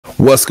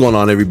What's going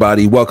on,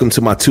 everybody? Welcome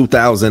to my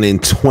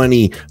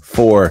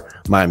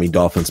 2024 Miami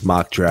Dolphins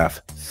mock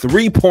draft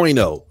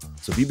 3.0.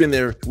 So if you've been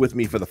there with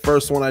me for the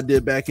first one I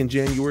did back in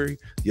January,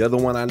 the other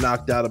one I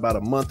knocked out about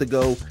a month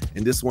ago,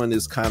 and this one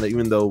is kind of,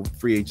 even though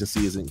free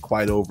agency isn't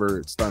quite over,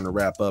 it's starting to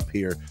wrap up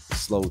here,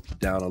 slow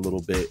down a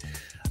little bit.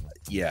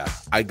 Yeah,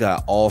 I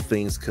got all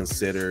things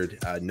considered.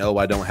 No,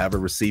 I don't have a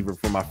receiver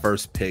for my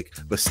first pick,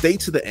 but stay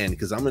to the end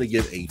because I'm going to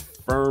give a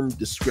firm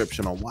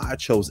description on why I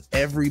chose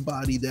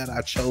everybody that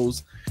I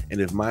chose. And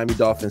if Miami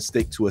Dolphins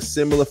stick to a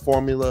similar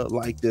formula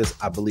like this,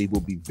 I believe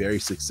we'll be very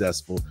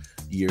successful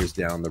years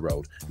down the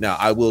road. Now,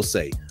 I will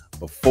say,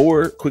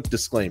 quick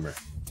disclaimer,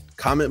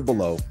 comment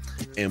below.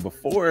 And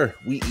before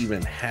we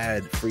even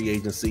had free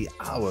agency,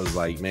 I was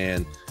like,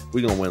 man,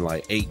 we're going to win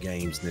like 8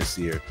 games this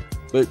year.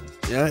 But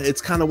yeah, it's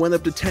kind of went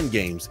up to 10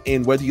 games.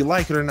 And whether you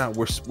like it or not,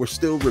 we're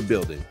still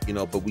rebuilding, you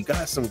know, but we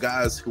got some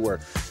guys who are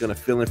going to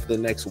fill in for the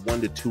next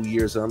 1 to 2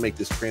 years. And I'll make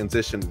this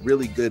transition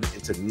really good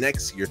into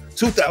next year,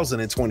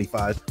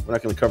 2025. We're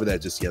not going to cover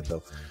that just yet,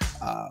 though,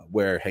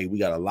 where, hey, we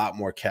got a lot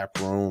more cap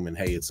room and,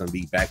 hey, it's going to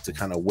be back to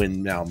kind of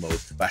win now mode.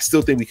 But I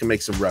still think we can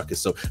make some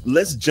ruckus. So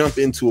let's jump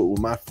into it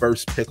with my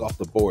first pick off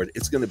the board.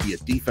 It's going to be a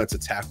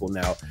defensive tackle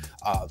now.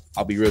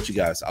 I'll be real with you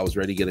guys. I was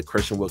ready to get a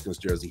Christian Wilkins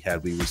jersey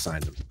had we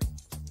re-signed him.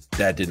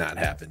 That did not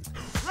happen.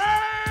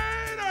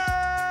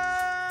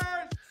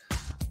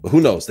 But who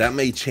knows? That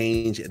may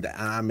change, and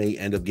I may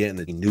end up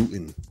getting a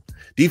Newton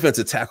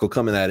defensive tackle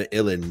coming out of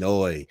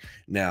Illinois.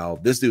 Now,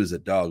 this dude is a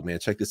dog, man.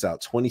 Check this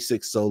out.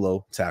 26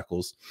 solo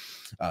tackles,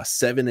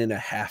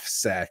 7.5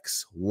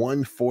 sacks,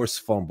 1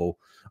 forced fumble.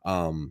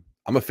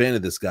 I'm a fan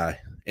of this guy,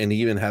 and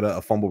he even had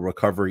a fumble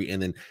recovery,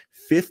 and then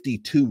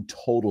 52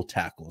 total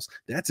tackles.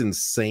 That's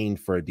insane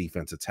for a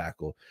defensive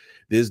tackle.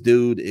 This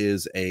dude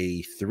is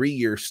a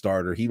 3-year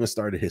starter. He even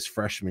started his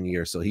freshman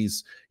year. So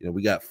he's, you know,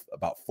 we got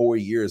about 4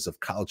 years of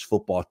college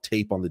football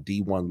tape on the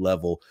D1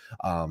 level.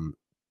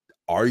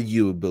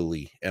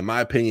 Arguably, in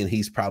my opinion,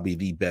 he's probably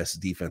the best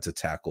defensive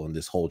tackle in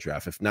this whole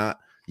draft. If not,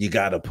 you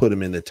got to put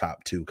him in the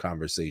top 2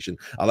 conversation.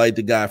 I like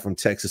the guy from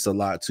Texas a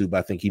lot too, but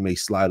I think he may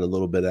slide a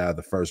little bit out of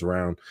the first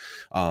round.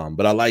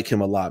 But I like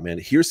him a lot, man.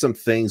 Here's some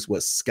things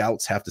what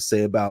scouts have to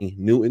say about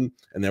Newton,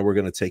 and then we're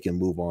going to take and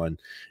move on.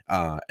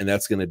 And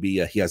that's going to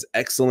be, he has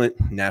excellent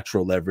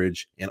natural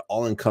leverage and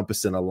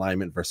all-encompassing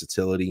alignment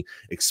versatility,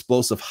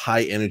 explosive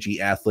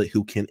high-energy athlete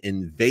who can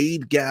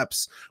invade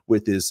gaps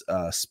with his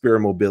spare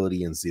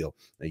mobility and zeal.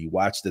 Now, you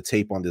watch the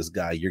tape on this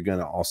guy, you're going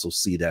to also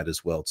see that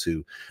as well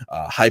too.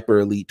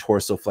 Hyper-elite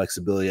torso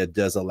flexibility that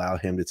does allow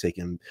him to take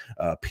and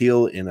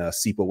peel and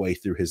seep away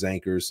through his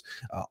anchors.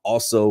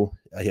 Also,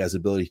 he has the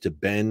ability to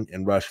bend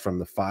and rush from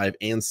the 5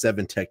 and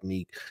 7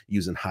 technique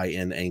using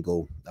high-end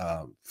angle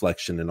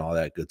flexion and all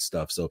that good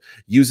stuff. So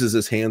uses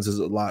his hands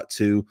a lot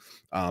too.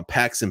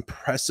 Packs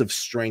impressive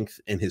strength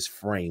in his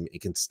frame.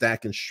 It can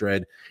stack and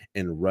shred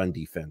and run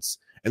defense.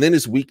 And then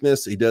his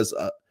weakness, he does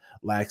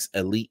lacks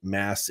elite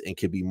mass and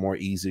can be more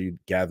easily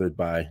gathered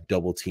by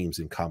double teams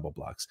and combo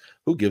blocks.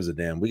 Who gives a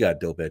damn? We got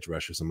dope edge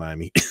rushers in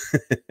Miami.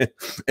 And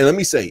let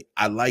me say,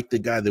 I like the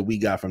guy that we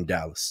got from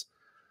Dallas.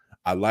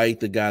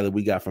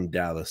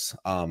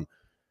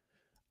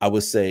 I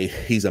would say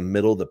he's a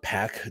middle of the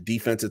pack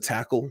defensive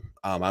tackle.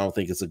 I don't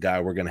think it's a guy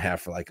we're going to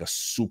have for like a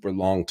super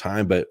long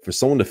time, but for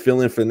someone to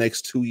fill in for the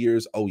next 2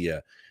 years, oh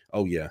yeah,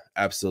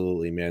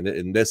 absolutely, man.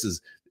 And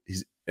he's,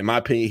 in my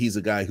opinion, he's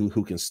a guy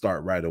who can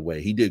start right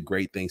away. He did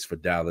great things for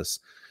Dallas.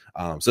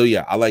 So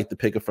yeah, I like the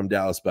pickup from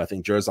Dallas, but I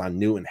think Jerzon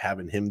Newton,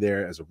 having him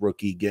there as a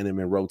rookie, getting him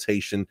in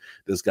rotation,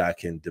 this guy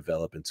can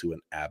develop into an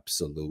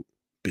absolute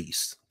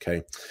beast.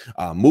 Okay.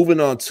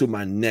 Moving on to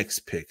my next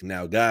pick.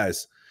 Now,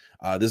 guys,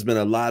 there's been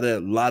a lot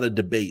of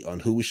debate on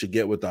who we should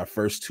get with our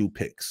first 2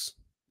 picks.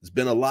 There's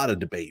been a lot of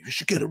debate. You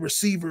should get a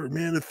receiver,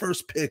 man, the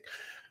first pick.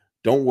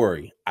 Don't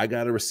worry. I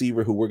got a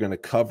receiver who we're going to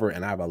cover,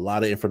 and I have a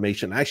lot of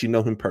information. I actually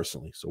know him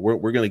personally, so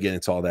we're going to get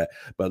into all that.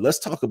 But let's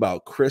talk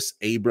about Chris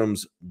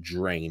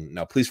Abrams-Draine.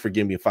 Now, please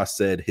forgive me if I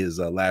said his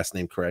last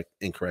name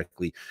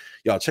incorrectly.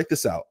 Y'all, check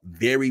this out.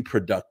 Very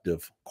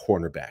productive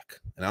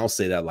cornerback, and I don't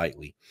say that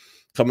lightly.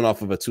 Coming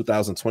off of a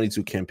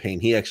 2022 campaign,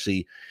 he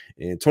actually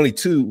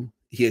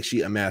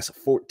amassed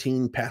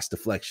 14 pass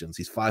deflections.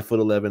 He's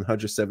 5'11",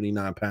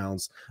 179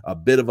 pounds, a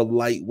bit of a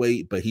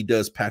lightweight, but he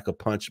does pack a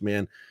punch,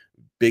 man.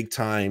 Big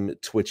time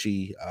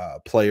twitchy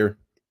player.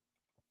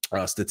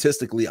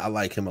 Statistically, I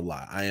like him a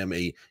lot. I am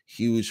a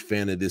huge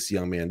fan of this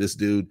young man. This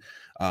dude,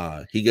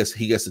 he gets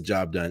the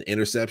job done.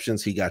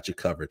 Interceptions, he got you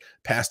covered.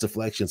 Pass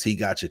deflections, he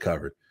got you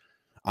covered.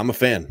 I'm a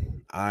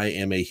fan. I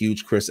am a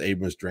huge Chris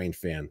Abrams-Draine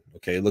fan.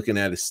 Okay, looking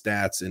at his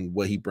stats and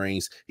what he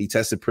brings, he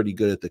tested pretty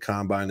good at the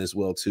combine as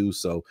well too.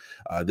 So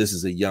this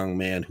is a young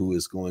man who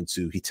is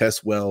he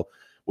tests well.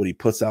 What he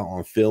puts out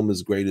on film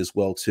is great as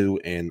well too.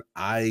 And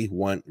I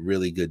want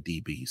really good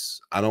DBs.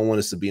 I don't want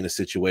us to be in a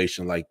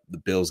situation like the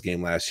Bills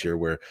game last year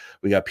where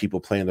we got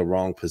people playing the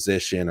wrong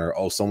position,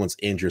 or someone's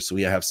injured, so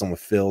we have someone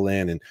fill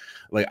in. And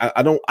like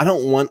I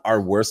don't want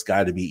our worst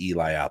guy to be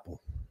Eli Apple.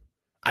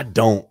 I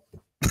don't.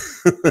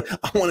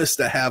 I want us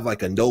to have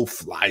like a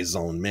no-fly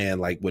zone, man,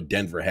 like what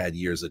Denver had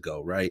years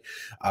ago, right?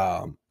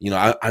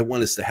 I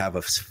want us to have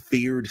a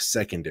feared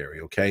secondary,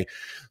 okay?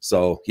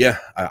 So, yeah,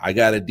 I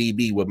got a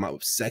DB with my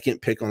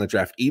second pick on the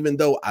draft, even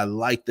though I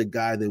like the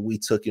guy that we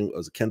took in,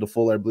 was Kendall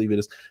Fuller, I believe it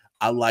is.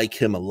 I like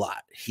him a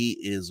lot. He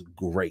is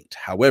great.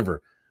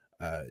 However,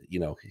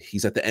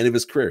 he's at the end of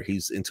his career.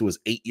 He's into his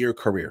 8-year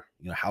career.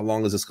 How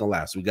long is this going to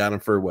last? We got him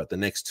for what? The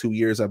next 2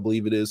 years, I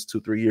believe it is,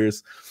 2-3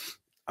 years.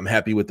 I'm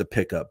happy with the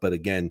pickup, but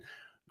again,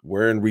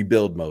 we're in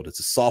rebuild mode. It's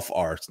a soft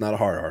R. It's not a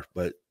hard R,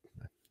 but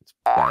it's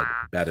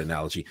bad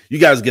analogy. You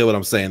guys get what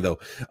I'm saying, though.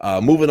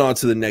 Moving on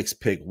to the next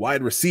pick,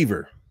 wide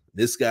receiver.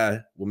 This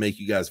guy will make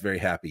you guys very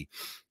happy.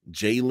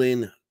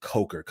 Jalen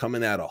Coker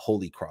coming out of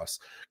Holy Cross.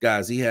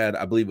 Guys, he had,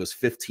 I believe it was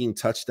 15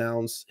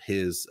 touchdowns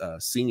his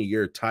senior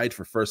year, tied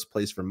for first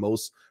place for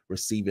most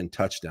receiving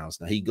touchdowns.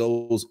 Now he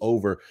goes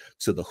over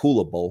to the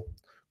Hula Bowl,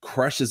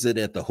 crushes it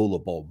at the Hula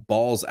Bowl,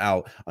 balls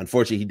out.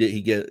 Unfortunately,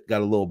 he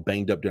got a little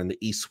banged up during the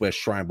East-West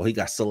Shrine Bowl. He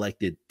got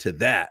selected to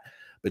that.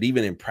 But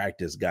even in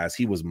practice, guys,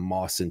 he was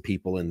mossing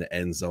people in the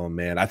end zone,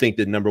 man. I think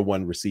the number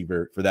one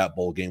receiver for that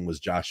bowl game was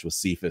Joshua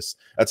Cephas.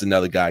 That's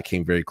another guy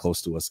came very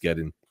close to us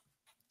getting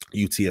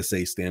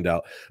UTSA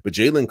standout. But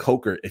Jalen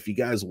Coker, if you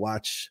guys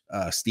watch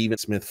Steven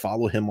Smith,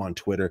 follow him on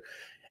Twitter.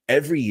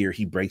 Every year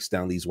he breaks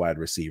down these wide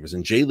receivers,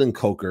 and Jalen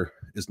Coker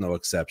is no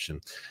exception.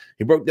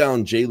 He broke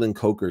down Jalen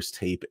Coker's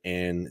tape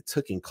and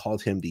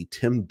called him the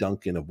Tim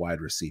Duncan of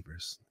wide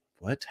receivers.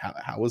 What?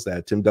 How was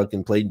that? Tim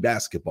Duncan played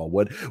basketball.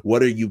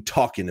 What are you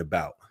talking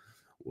about?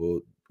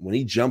 Well, when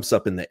he jumps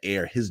up in the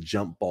air, his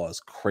jump ball is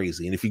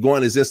crazy. And if you go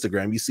on his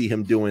Instagram, you see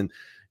him doing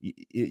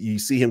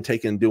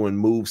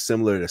moves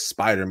similar to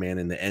Spider-Man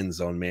in the end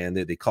zone, man.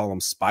 They call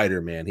him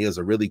Spider-Man. He has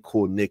a really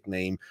cool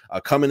nickname.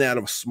 Coming out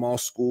of a small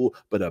school,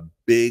 but a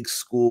big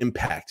school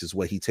impact is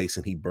what he takes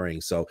and he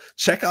brings. So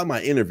check out my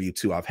interview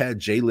too. I've had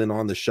Jalen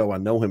on the show. I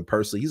know him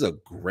personally. He's a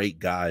great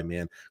guy,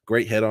 man.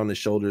 Great head on his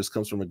shoulders,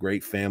 comes from a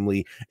great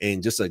family,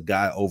 and just a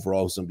guy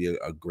overall who's going to be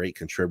a great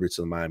contributor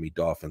to the Miami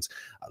Dolphins.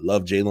 I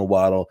love Jalen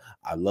Waddle.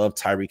 I love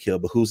Tyreek Hill,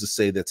 but who's to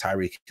say that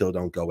Tyreek Hill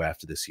don't go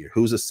after this year?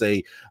 Who's to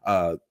say,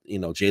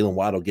 Jalen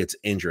Waddle gets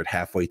injured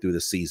halfway through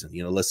the season?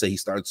 Let's say he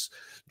starts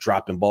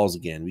dropping balls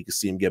again. We can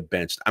see him get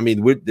benched. I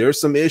mean, there's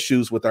some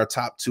issues with our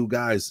top two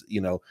guys.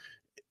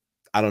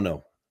 I don't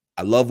know.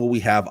 I love what we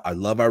have. I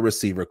love our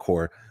receiver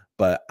core,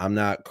 but I'm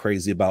not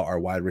crazy about our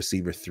wide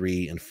receiver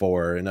 3 and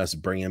 4 and us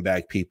bringing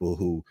back people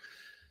who,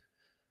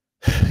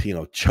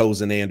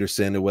 Chosen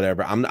Anderson or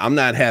whatever. I'm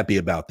not happy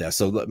about that.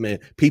 So, man,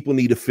 people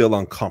need to feel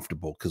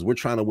uncomfortable because we're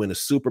trying to win a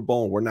Super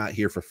Bowl and we're not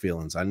here for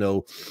feelings. I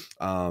know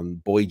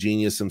Boy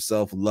Genius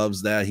himself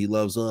loves that. He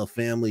loves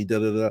family,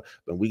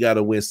 but we got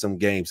to win some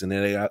games, and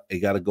then they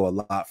got to go a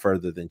lot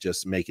further than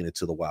just making it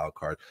to the wild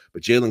card.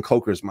 But Jalen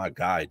Coker is my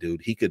guy,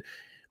 dude. He could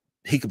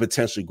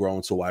potentially grow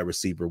into wide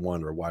receiver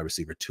 1 or wide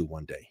receiver 2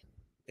 one day.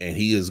 And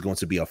he is going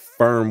to be a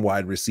firm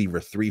wide receiver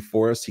 3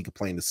 for us. He can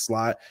play in the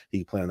slot. He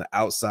can play on the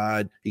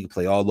outside. He can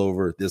play all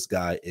over. This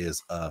guy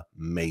is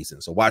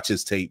amazing. So watch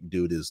his tape.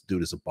 Dude is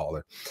a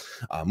baller.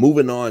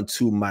 Moving on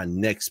to my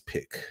next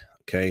pick,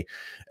 okay,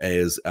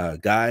 is a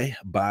guy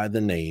by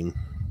the name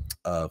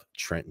of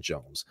Trent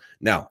Jones.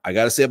 Now, I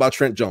got to say about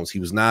Trent Jones, he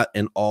was not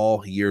an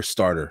all-year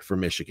starter for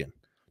Michigan.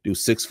 Dude,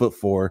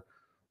 6'4",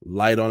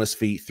 light on his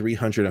feet,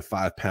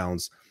 305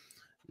 pounds.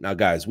 Now,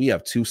 guys, we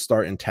have 2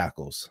 starting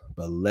tackles,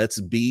 but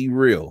let's be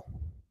real.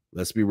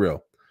 Let's be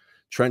real.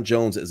 Trent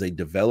Jones is a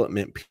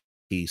development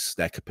piece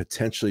that could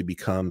potentially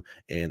become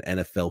an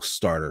NFL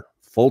starter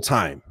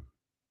full-time.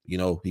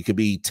 He could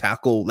be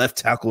left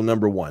tackle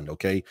number 1,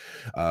 okay?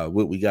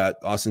 We got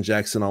Austin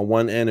Jackson on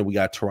one end, and we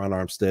got Teron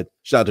Armstead.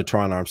 Shout out to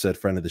Teron Armstead,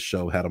 friend of the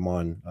show, had him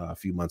on a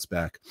few months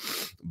back.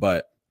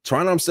 But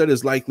Teron Armstead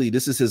is likely,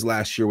 this is his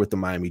last year with the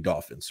Miami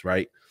Dolphins,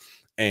 right?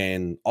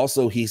 And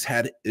also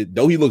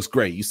though he looks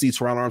great. You see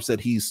Teron Armstead,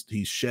 he's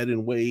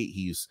shedding weight.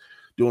 He's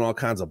doing all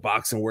kinds of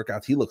boxing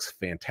workouts. He looks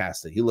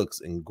fantastic. He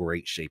looks in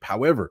great shape.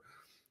 However,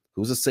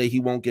 who's to say he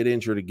won't get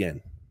injured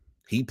again?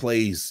 He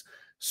plays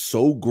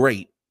so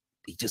great.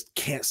 He just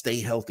can't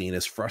stay healthy, and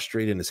it's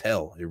frustrating as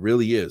hell. It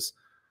really is.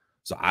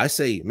 So I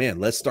say, man,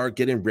 let's start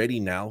getting ready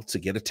now to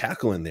get a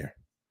tackle in there,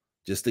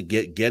 just to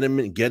get him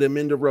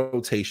into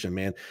rotation,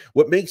 man.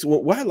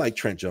 Why I like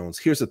Trent Jones,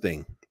 here's the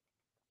thing.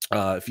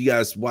 If you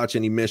guys watch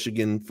any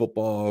Michigan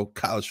football,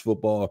 college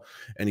football,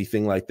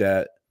 anything like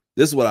that,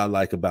 this is what I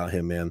like about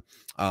him, man.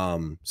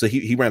 So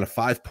he ran a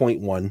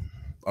 5.1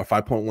 or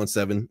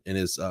 5.17 in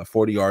his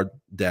 40-yard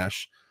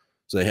dash.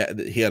 So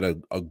he had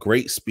a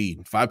great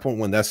speed.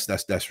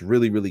 5.1, that's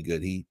really, really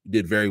good. He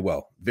did very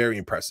well. Very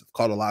impressive.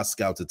 Caught a lot of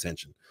scouts'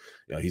 attention.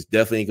 He's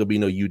definitely ain't going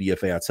to be no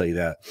UDFA, I'll tell you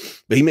that.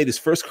 But he made his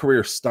first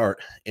career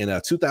start in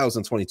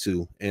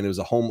 2022, and it was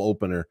a home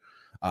opener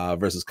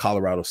versus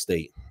Colorado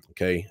State.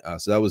 Okay,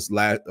 so that was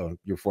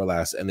year before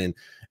last, and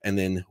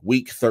then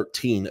week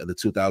 13 of the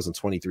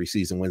 2023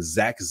 season, when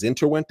Zach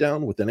Zinter went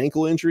down with an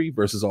ankle injury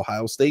versus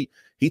Ohio State,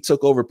 he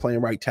took over playing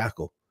right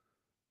tackle,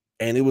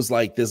 and it was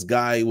like this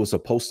guy was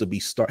supposed to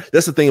be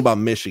That's the thing about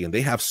Michigan;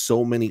 they have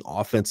so many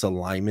offensive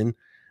linemen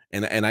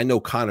And I know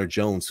Connor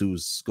Jones,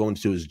 who's going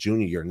to his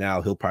junior year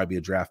now, he'll probably be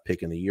a draft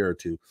pick in a year or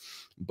two.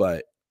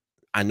 But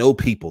I know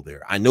people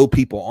there. I know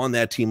people on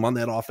that team, on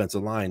that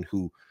offensive line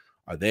who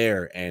are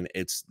there, and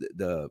it's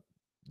the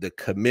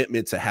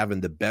commitment to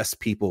having the best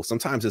people.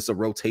 Sometimes it's a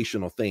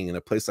rotational thing. In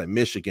a place like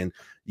Michigan,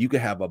 you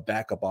could have a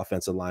backup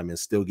offensive lineman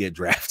still get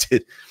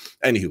drafted.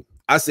 Anywho,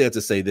 I say it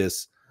to say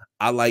this.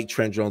 I like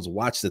Trent Jones.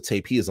 Watch the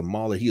tape. He is a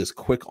mauler. He is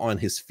quick on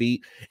his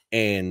feet.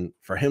 And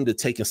for him to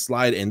take and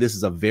slide, and this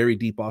is a very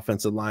deep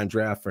offensive line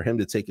draft, for him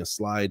to take and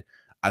slide,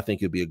 I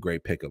think it'd be a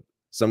great pickup.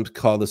 Some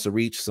call this a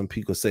reach. Some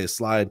people say a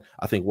slide.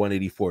 I think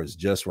 184 is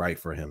just right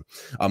for him.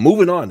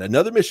 Moving on,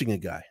 another Michigan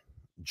guy,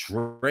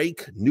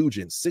 Drake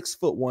Nugent,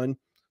 6'1",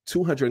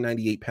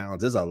 298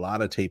 pounds. There's a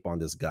lot of tape on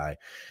this guy.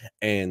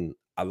 And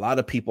a lot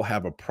of people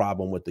have a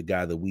problem with the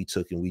guy that we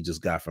took and we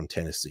just got from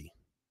Tennessee.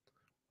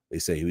 They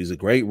say he's a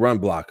great run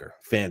blocker.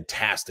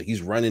 Fantastic.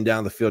 He's running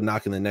down the field,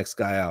 knocking the next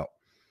guy out.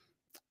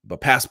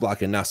 But pass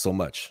blocking, not so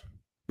much.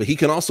 But he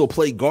can also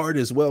play guard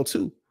as well,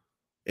 too.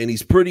 And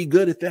he's pretty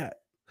good at that.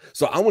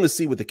 So I want to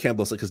see what the camp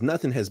looks like, because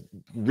nothing has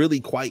really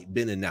quite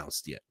been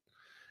announced yet.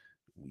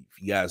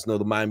 If you guys know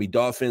the Miami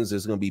Dolphins,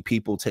 there's going to be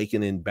people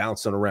taking and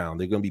bouncing around.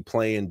 They're going to be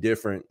playing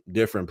different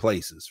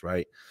places,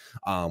 right?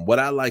 What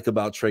I like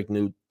about Drake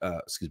Nugent,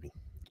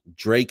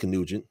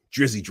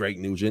 Drizzy Drake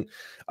Nugent.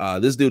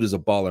 This dude is a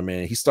baller,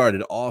 man. He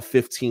started all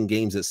 15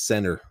 games at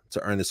center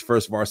to earn his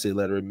first varsity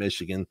letter in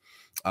Michigan.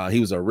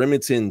 He was a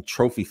Remington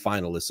Trophy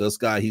finalist. So this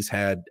guy, he's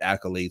had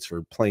accolades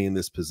for playing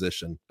this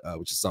position,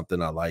 which is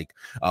something I like.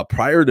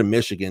 Prior to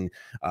Michigan,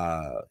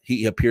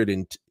 he appeared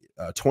in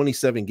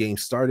 27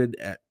 games, started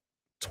at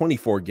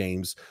 24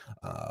 games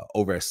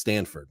over at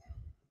Stanford.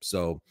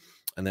 So,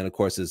 and then, of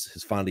course,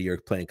 his final year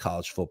playing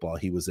college football,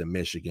 he was in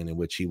Michigan, in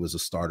which he was a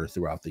starter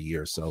throughout the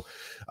year. So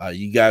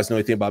you guys know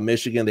anything about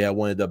Michigan? They have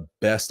one of the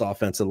best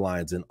offensive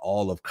lines in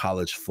all of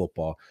college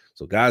football.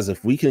 So, guys,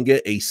 if we can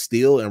get a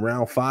steal in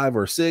round 5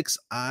 or 6,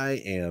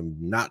 I am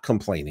not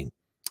complaining.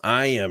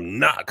 I am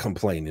not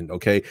complaining,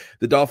 okay?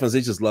 The Dolphins,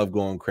 they just love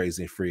going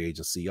crazy in free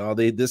agency. Y'all,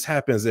 this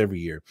happens every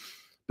year.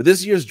 But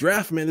this year's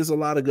draft, man, there's a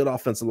lot of good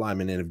offensive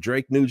linemen. And if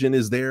Drake Nugent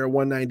is there at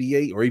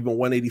 198 or even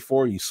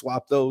 184, you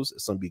swap those,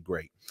 it's going to be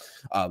great.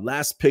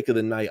 Last pick of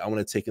the night I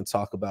want to take and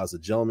talk about is a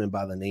gentleman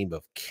by the name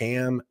of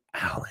Cam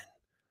Allen.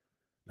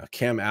 Now,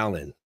 Cam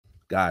Allen,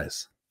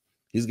 guys,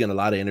 he's getting a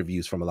lot of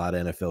interviews from a lot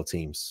of NFL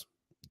teams.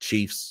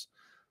 Chiefs,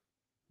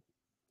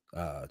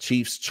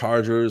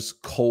 Chargers,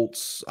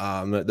 Colts.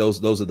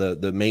 Those are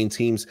the main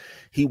teams.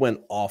 He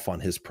went off on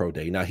his pro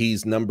day. Now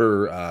he's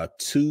number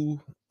 2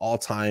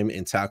 all-time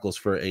in tackles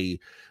for a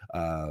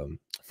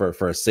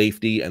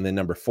safety, and then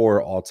number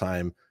 4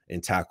 all-time in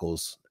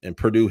tackles in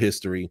Purdue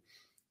history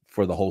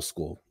for the whole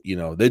school. You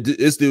know,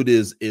 this dude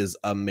is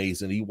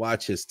amazing. You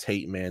watch his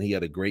tape, man. He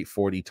had a great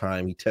 40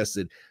 time. He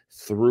tested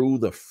through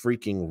the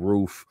freaking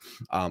roof.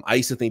 I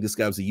used to think this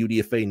guy was a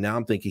UDFA. Now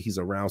I'm thinking he's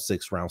a round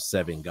 6, round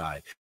 7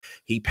 guy.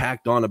 He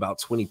packed on about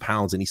 20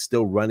 pounds, and he's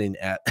still running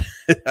at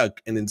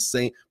an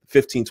insane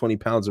 15, 20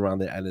 pounds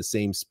around at the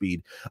same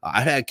speed.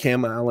 I had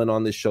Cam Allen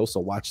on this show,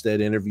 so watch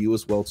that interview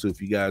as well, too. If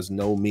you guys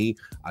know me,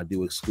 I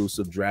do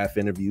exclusive draft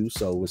interviews,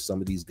 so with some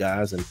of these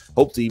guys, and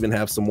hope to even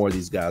have some more of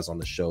these guys on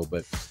the show.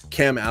 But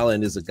Cam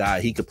Allen is a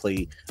guy, he could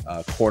play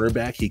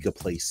cornerback, he could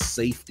play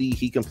safety,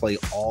 he can play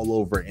all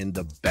over in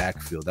the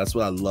backfield. That's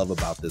what I love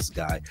about this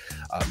guy.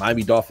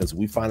 Miami Dolphins,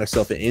 we find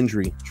ourselves in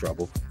injury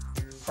trouble.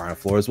 Brian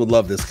Flores would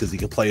love this because he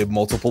can play in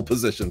multiple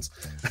positions.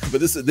 But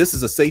this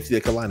is a safety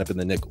that can line up in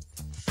the nickel.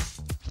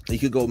 He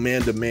could go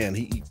man to man.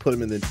 He put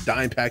him in the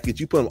dime package.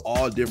 You put him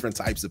all different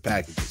types of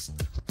packages.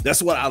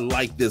 That's what I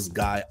like this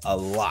guy a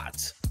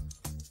lot.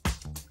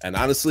 And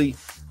honestly,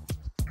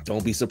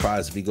 don't be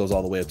surprised if he goes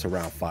all the way up to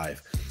round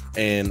 5.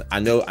 And I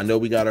know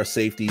we got our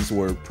safeties.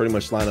 We're pretty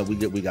much lined up.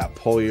 We got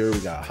Poyer, we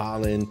got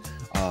Holland.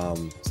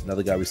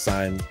 Another guy we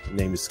signed,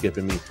 name is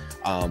skipping me.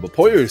 But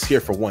Poyer is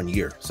here for 1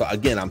 year. So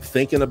again, I'm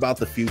thinking about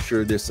the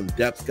future. There's some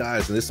depth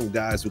guys, and there's some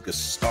guys who could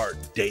start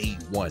day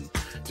 1.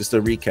 Just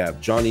to recap,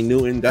 Johnny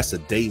Newton, that's a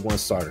day 1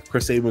 starter.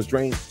 Chris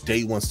Abrams-Drain,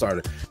 day 1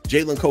 starter.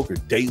 Jalen Coker,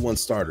 day 1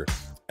 starter.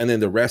 And then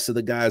the rest of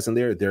the guys in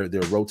there, they're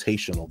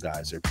rotational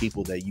guys. They're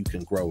people that you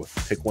can grow with.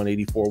 Pick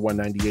 184,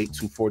 198,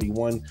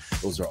 241.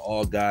 Those are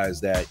all guys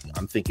that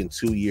I'm thinking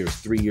 2 years,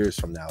 3 years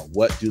from now.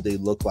 What do they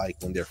look like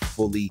when they're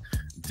fully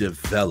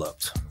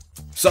developed?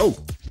 So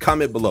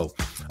comment below.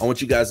 I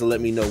want you guys to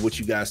let me know what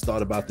you guys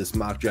thought about this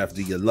mock draft.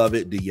 Do you love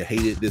it? Do you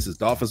hate it? This is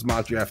Dolphins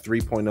Mock Draft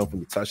 3.0 from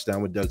the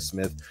Touchdown with Doug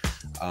Smith.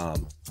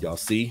 Y'all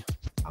see,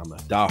 I'm a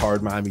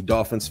diehard Miami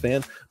Dolphins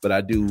fan, but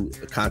I do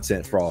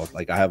content for all.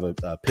 Like I have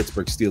a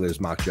Pittsburgh Steelers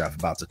mock draft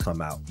about to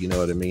come out. You know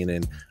what I mean?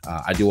 And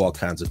I do all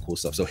kinds of cool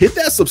stuff. So hit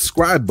that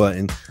subscribe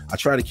button. I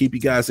try to keep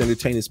you guys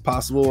entertained as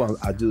possible.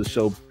 I do the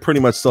show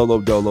pretty much solo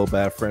dolo.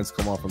 Bad friends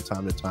come on from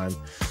time to time.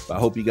 But I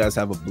hope you guys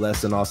have a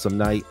blessed and awesome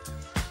night.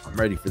 I'm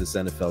ready for this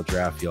NFL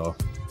draft, y'all.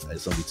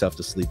 It's going to be tough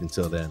to sleep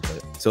until then.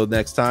 But until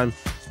next time,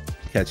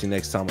 Catch you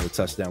next time on the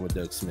Touchdown with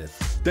Doug Smith.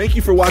 Thank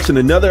you for watching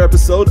another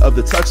episode of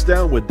the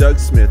Touchdown with Doug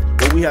Smith,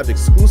 where we have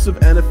exclusive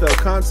NFL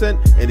content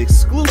and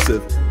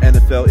exclusive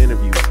NFL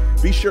interviews.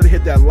 Be sure to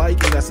hit that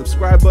like and that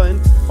subscribe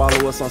button.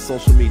 Follow us on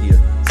social media.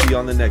 See you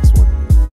on the next one.